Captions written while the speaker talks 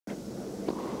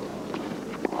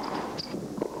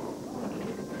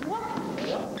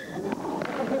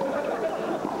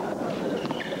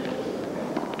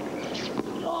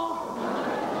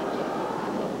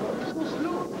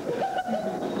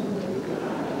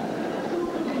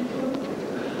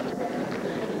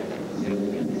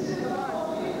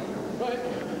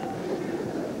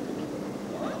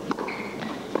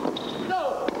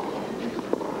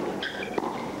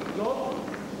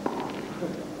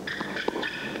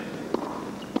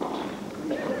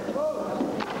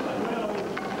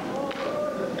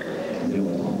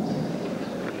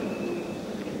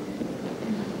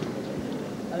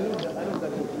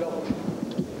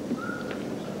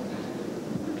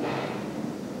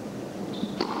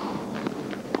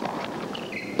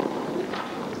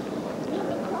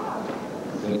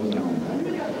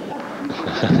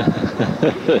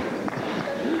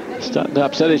Starting to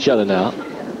upset each other now.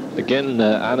 Again,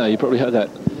 Anna, you probably heard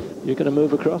that. You're going to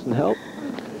move across and help?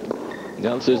 The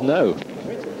answer is no.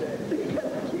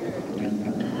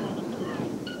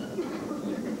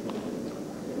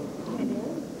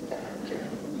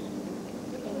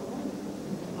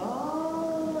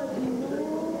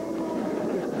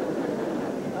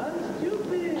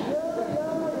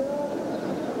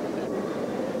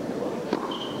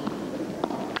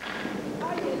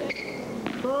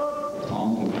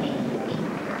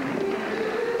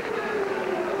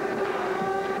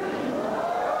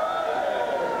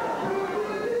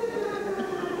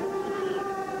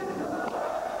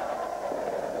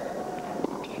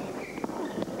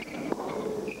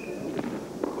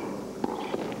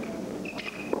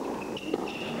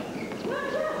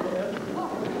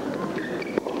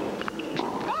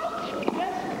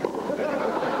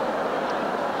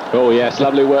 Oh yes,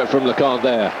 lovely work from LeConte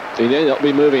there. He may not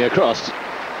be moving across,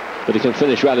 but he can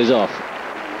finish rallies off.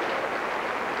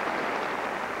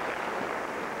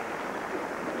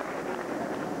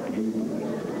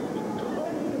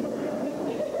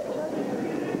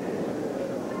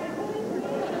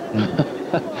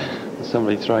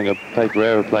 Somebody throwing a paper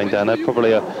aeroplane down there,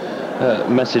 probably a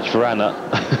message for Anna.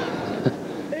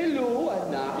 Hello,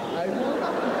 Anna.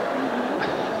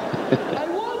 I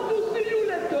want to see you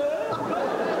later.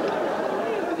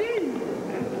 Please.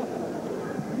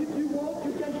 If you want,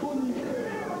 you can call me.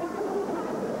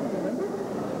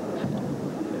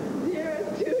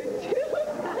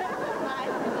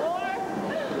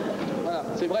 Voilà,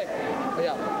 c'est vrai.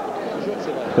 Regarde, je jure que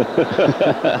c'est vrai.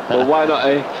 Well, why not,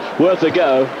 eh? Worth a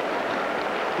go.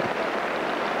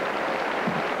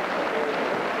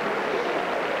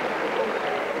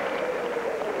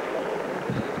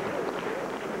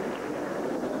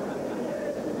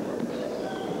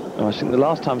 Oh, I think the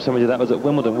last time somebody did that was at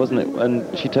Wimbledon, wasn't it?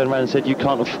 And she turned around and said, "You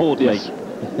can't afford me." Yes.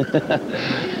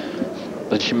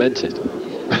 But she meant it.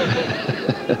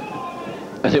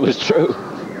 And it was true.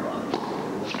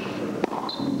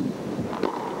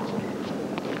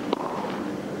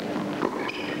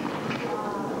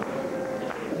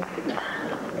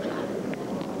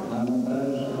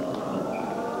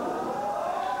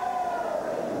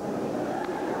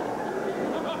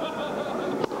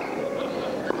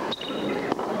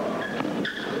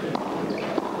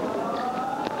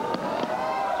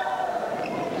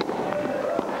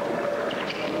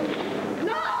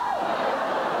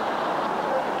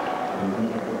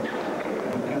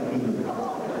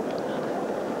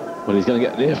 Well, he's going to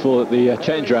get near for the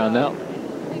change round now.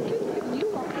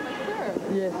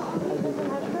 Yes.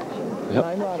 Yep.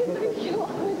 I know. You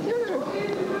lost my serve.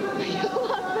 You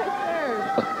lost my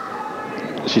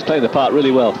serve. She's playing the part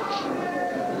really well.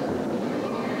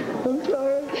 I'm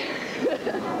sorry.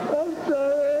 I'm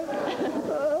sorry.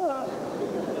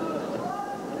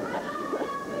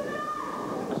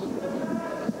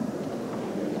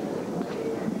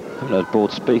 haven't heard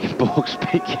BORG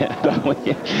speak yet, have we?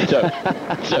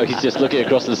 So he's just looking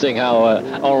across and seeing how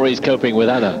Henri's coping with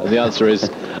Anna, and the answer is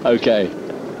okay. You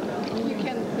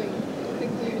can sing.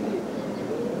 Sing to your team.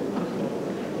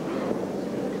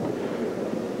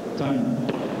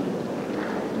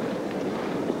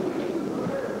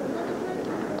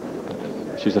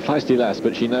 She's a feisty lass,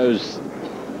 but she knows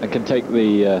and can take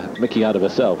the mickey out of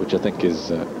herself, which I think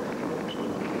is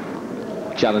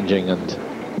challenging and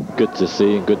good to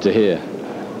see and good to hear.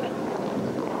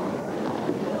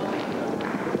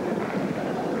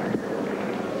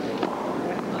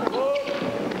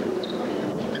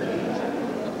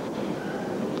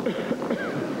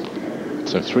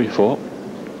 So 3-4.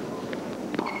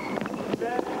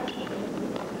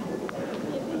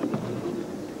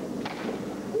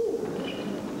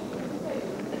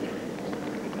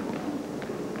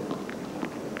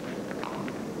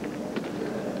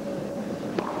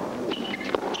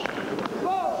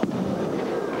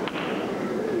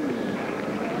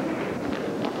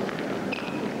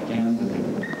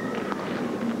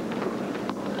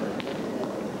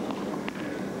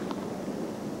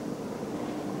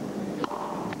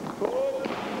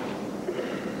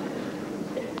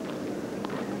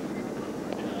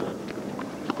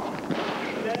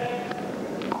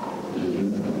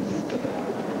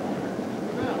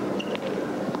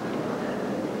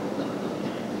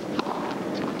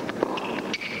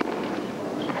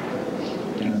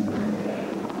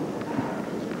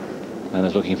 And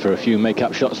is looking for a few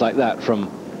make-up shots like that from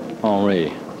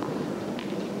Henri.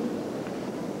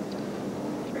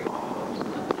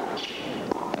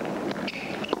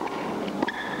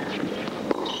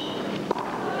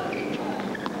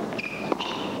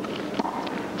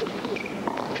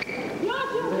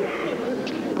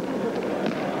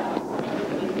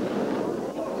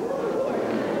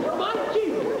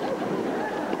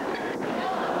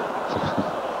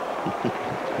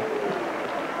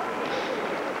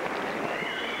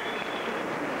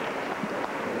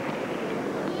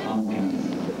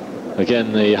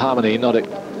 Again, the harmony not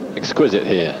exquisite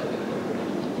here.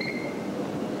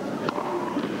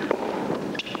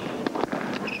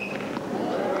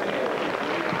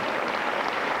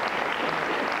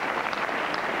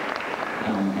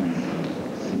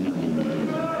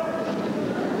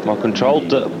 Well controlled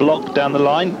block down the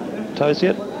line,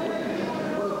 Tauziat.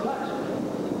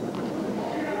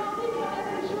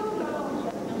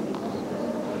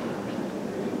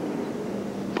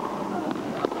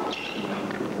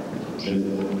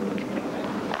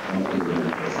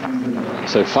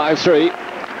 So 5-3.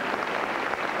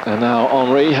 And now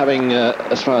Henri, having,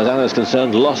 as far as Anna's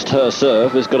concerned, lost her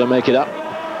serve, has got to make it up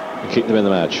and keep them in the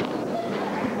match.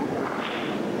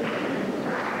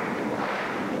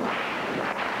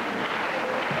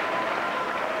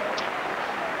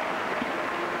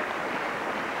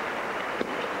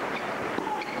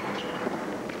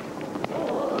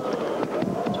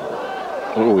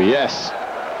 Oh, yes.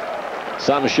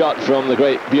 Some shot from the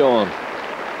great Bjorn.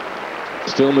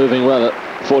 Still moving well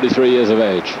at 43 years of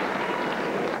age.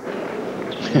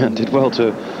 Yeah, did well to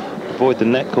avoid the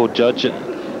net cord judge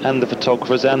and the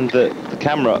photographers and the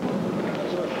camera.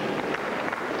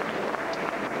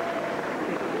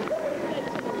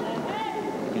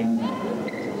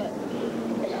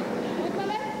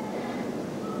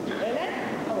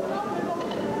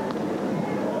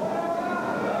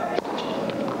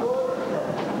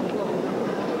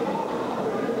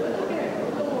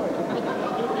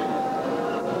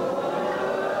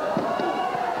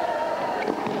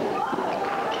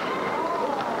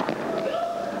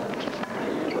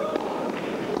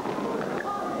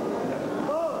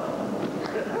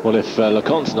 Well, if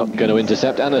LeConte's not going to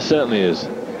intercept, Anna certainly is.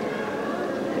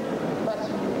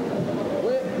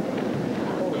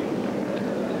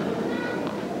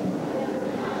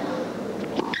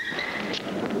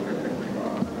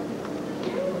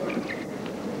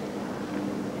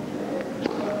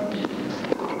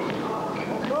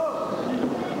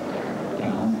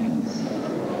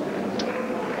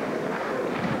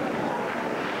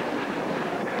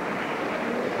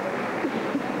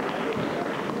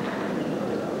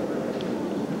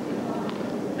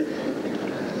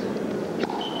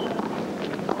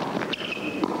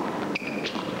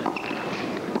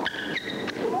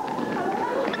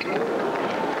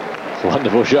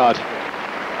 Wonderful shot.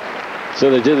 So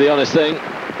they did the honest thing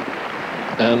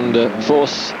and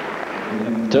force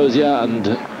Tauziat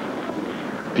and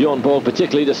Bjorn Borg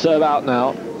particularly to serve out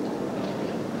now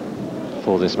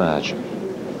for this match.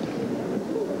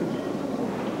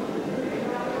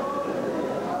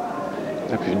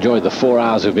 Hope you've enjoyed the 4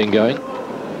 hours we've been going.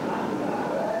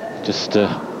 Just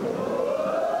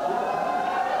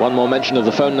one more mention of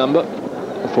the phone number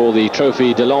for the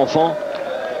Trophy de l'Enfant.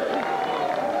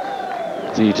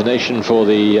 The donation for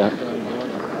the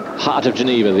Heart of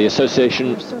Geneva, the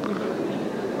association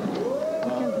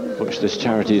which this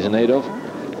charity is in aid of.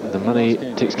 The money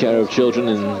takes care of children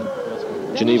in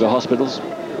Geneva hospitals.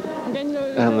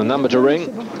 And the number to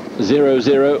ring,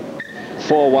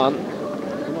 0041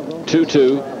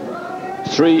 22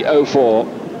 304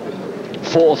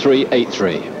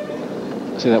 4383.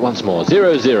 Say that once more,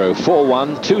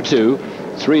 0041 22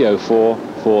 304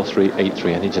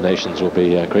 4383. Any donations will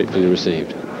be gratefully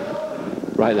received.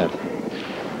 Right then.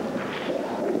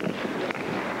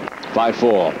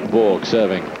 5-4, Borg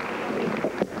serving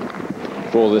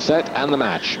for the set and the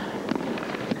match.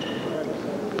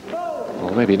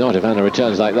 Or maybe not if Anna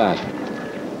returns like that.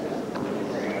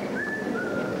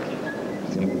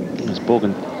 As Borg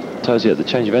and Tauziat at the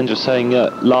change of ends were saying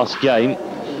last game,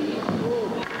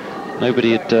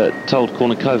 nobody had told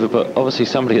Kournikova, but obviously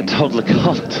somebody had told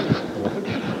LeConte.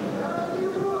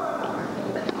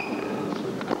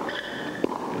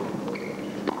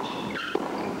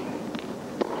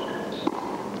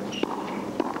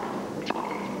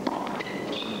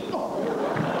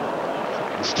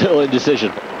 Still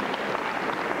indecision.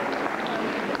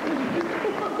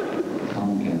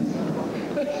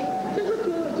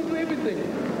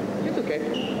 It's okay.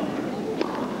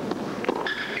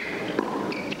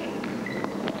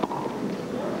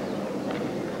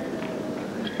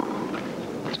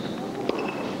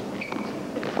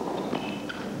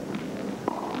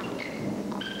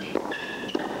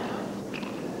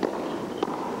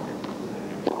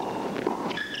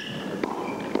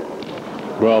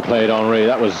 Well played, Henri.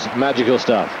 That was magical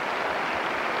stuff.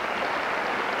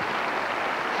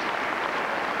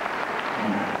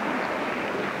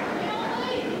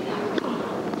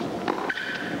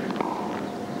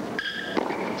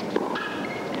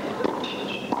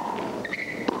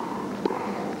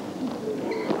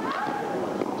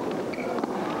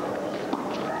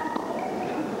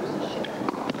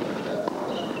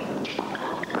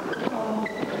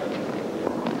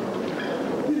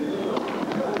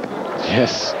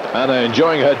 Anna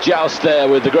enjoying her joust there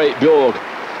with the great Bjorg.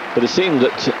 But it seemed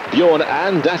that Bjorn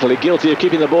and Natalie guilty of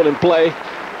keeping the ball in play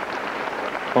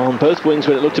on both wings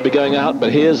when it looked to be going out.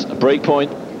 But here's a break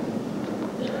point.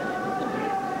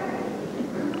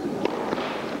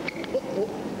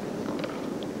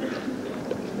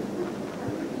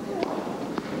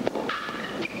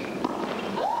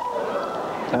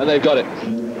 And they've got it.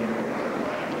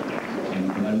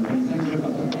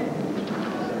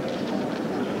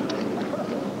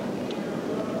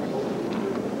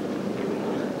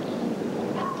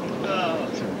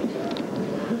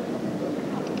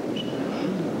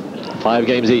 Five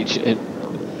games each.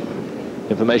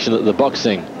 Information that the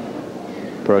boxing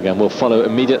program will follow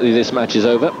immediately this match is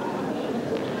over.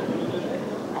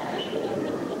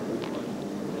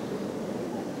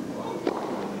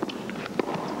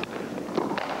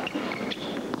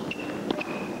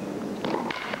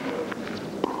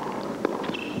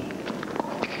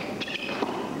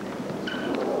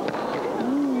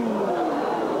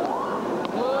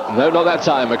 No, not that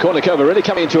time. Kournikova really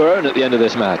coming into her own at the end of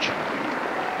this match.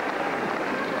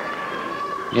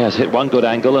 Yeah, it's hit one good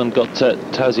angle and got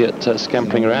Tauziat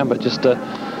scampering around, but just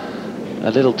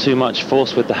a little too much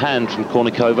force with the hand from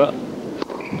Kournikova.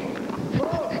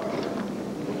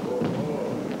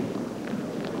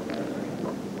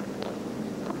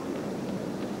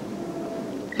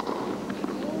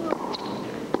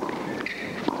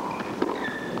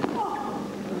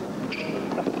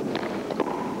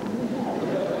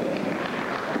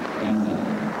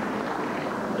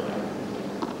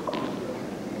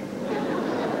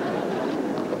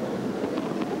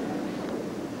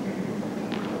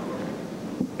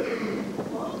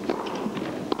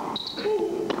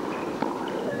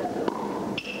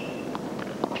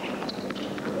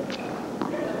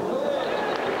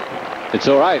 It's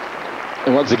all right.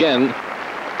 And once again,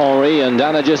 Henri and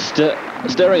Anna just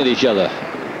staring at each other.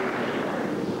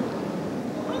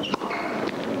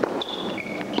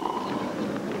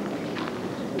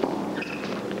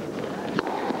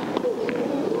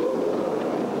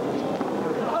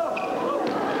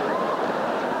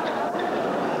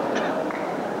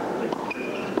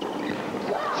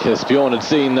 Yes, Bjorn had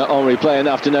seen Henri play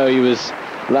enough to know he was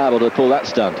liable to pull that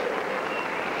stunt.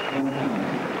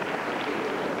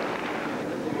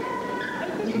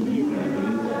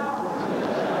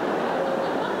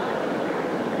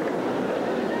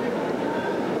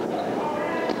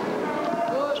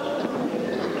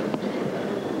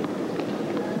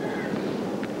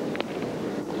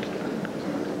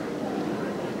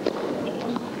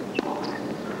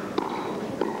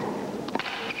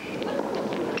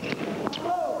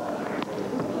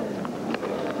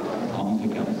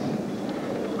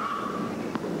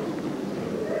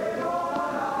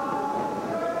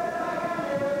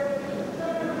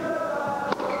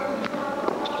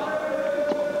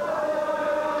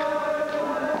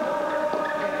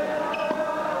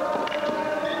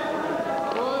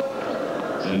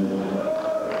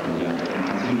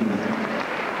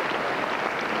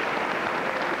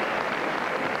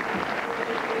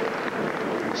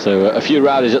 So a few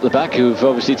rowdies at the back who've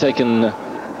obviously taken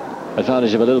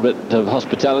advantage of a little bit of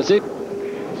hospitality.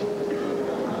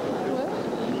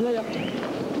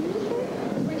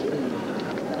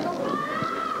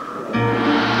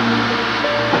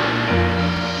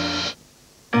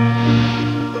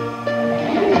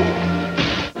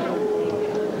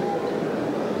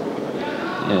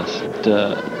 Yes,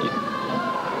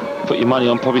 put your money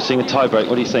on probably seeing a tie-break.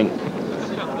 What do you think?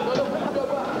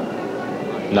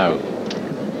 No.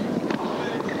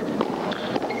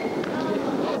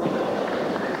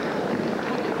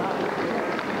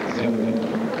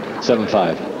 Seven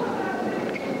five.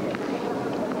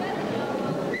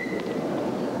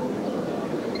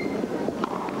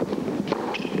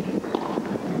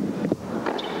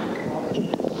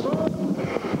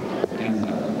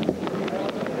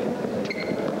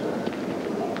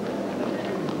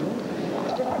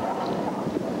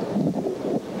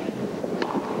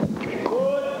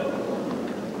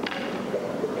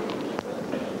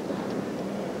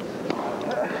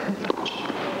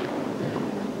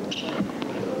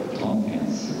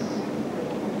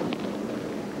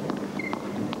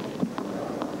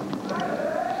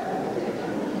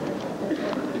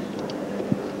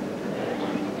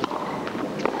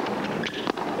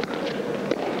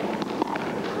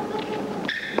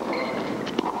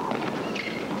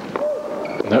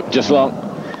 Nope, just long.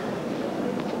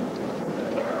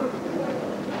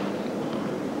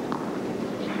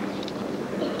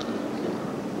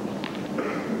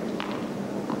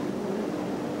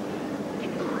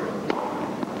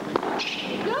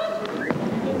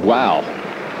 Wow.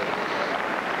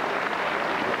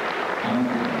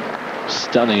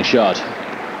 Stunning shot.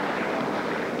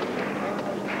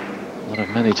 One of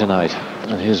many tonight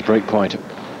at his break point.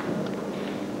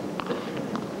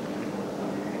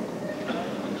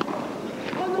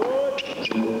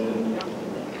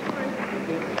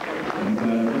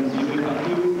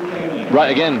 Right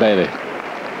again, Bailey.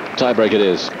 Tiebreak it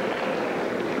is.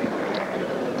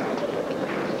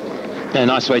 Yeah,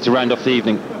 nice way to round off the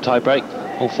evening. Tiebreak.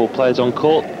 All 4 players on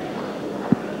court.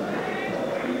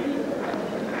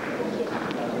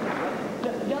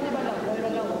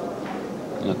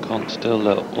 LeConte still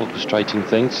orchestrating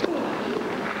things.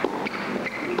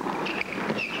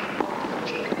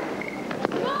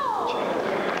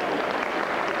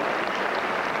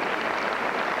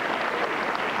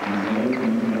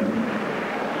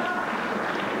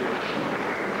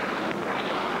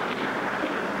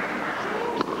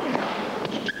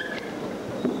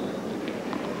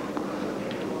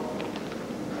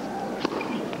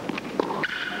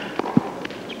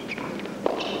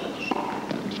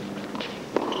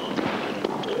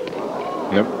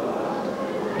 Nope.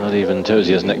 Not even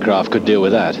Tauziat's netcraft could deal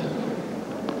with that.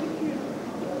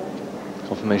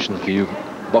 Confirmation for you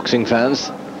boxing fans.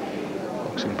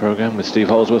 Boxing program with Steve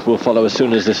Holdsworth will follow as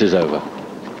soon as this is over.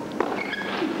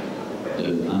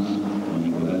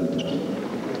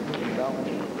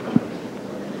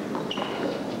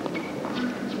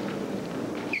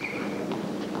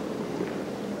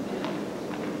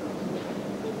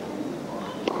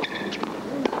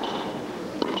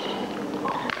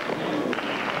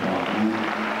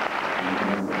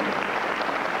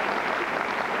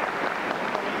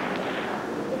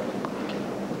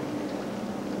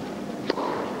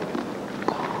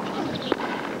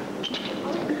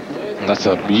 That's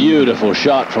a beautiful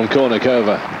shot from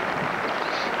Kournikova.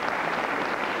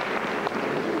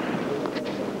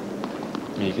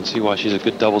 You can see why she's a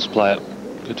good doubles player.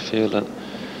 Good fielder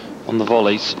on the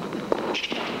volleys.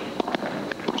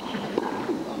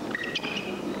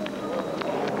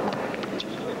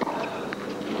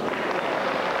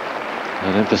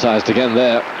 And emphasised again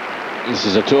there. This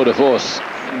is a tour de force.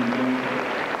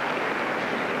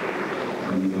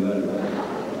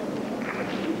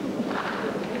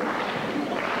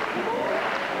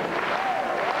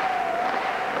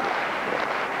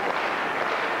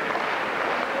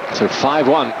 So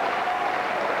 5-1.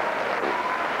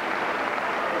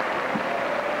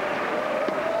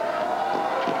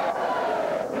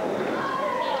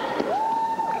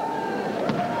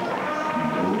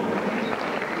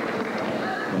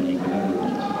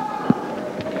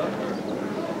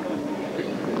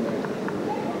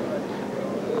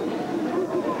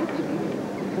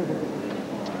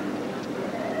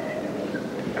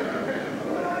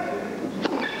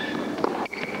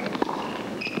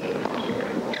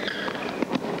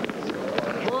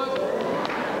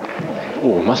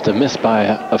 Oh, must have missed by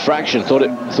a fraction. Thought it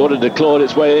had clawed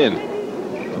its way in.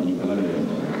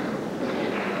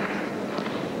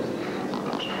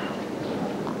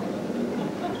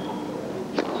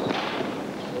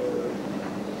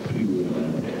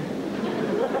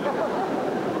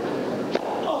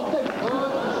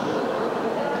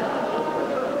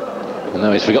 And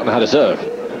now he's forgotten how to serve.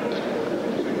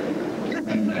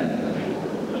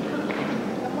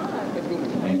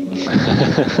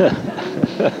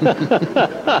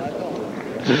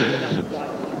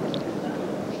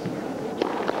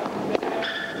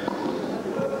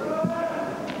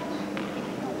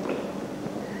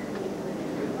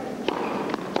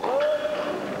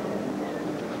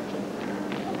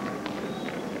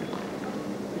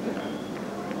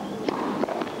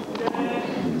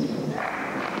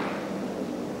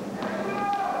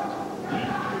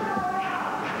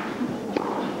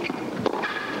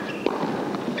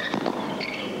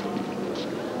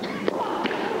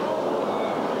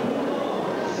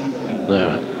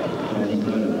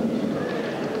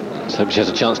 Let's hope she has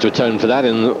a chance to atone for that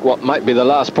in what might be the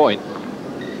last point.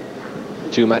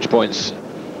 2 match points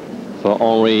for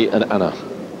Henri and Anna.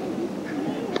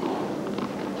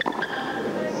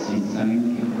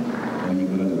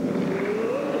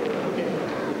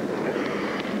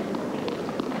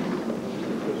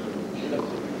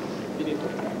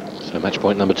 So match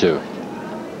point number 2.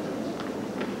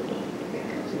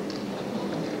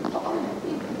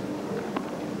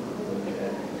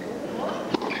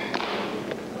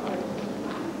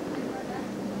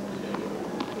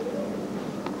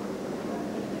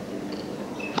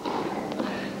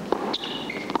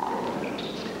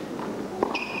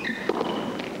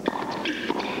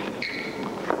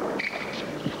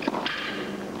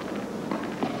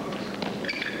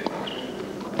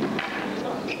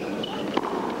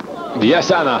 Yes,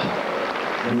 Anna.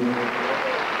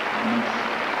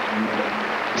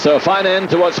 So a fine end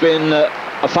to what's been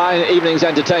a fine evening's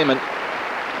entertainment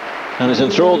and has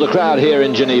enthralled the crowd here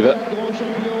in Geneva.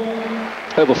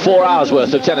 Over 4 hours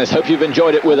worth of tennis. Hope you've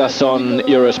enjoyed it with us on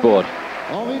Eurosport.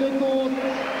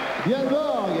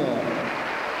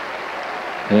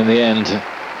 And in the end,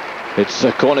 it's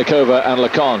Kournikova and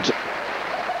LeConte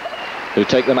who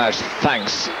take the match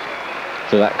thanks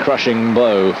to that crushing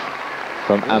blow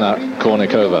from Anna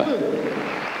Kournikova.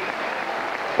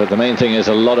 But the main thing is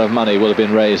a lot of money will have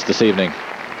been raised this evening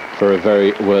for a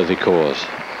very worthy cause.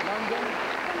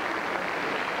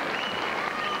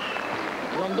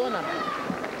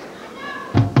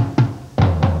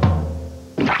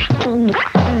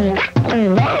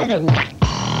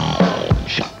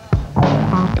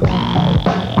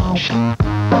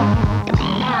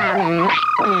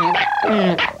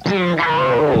 Mm-hmm.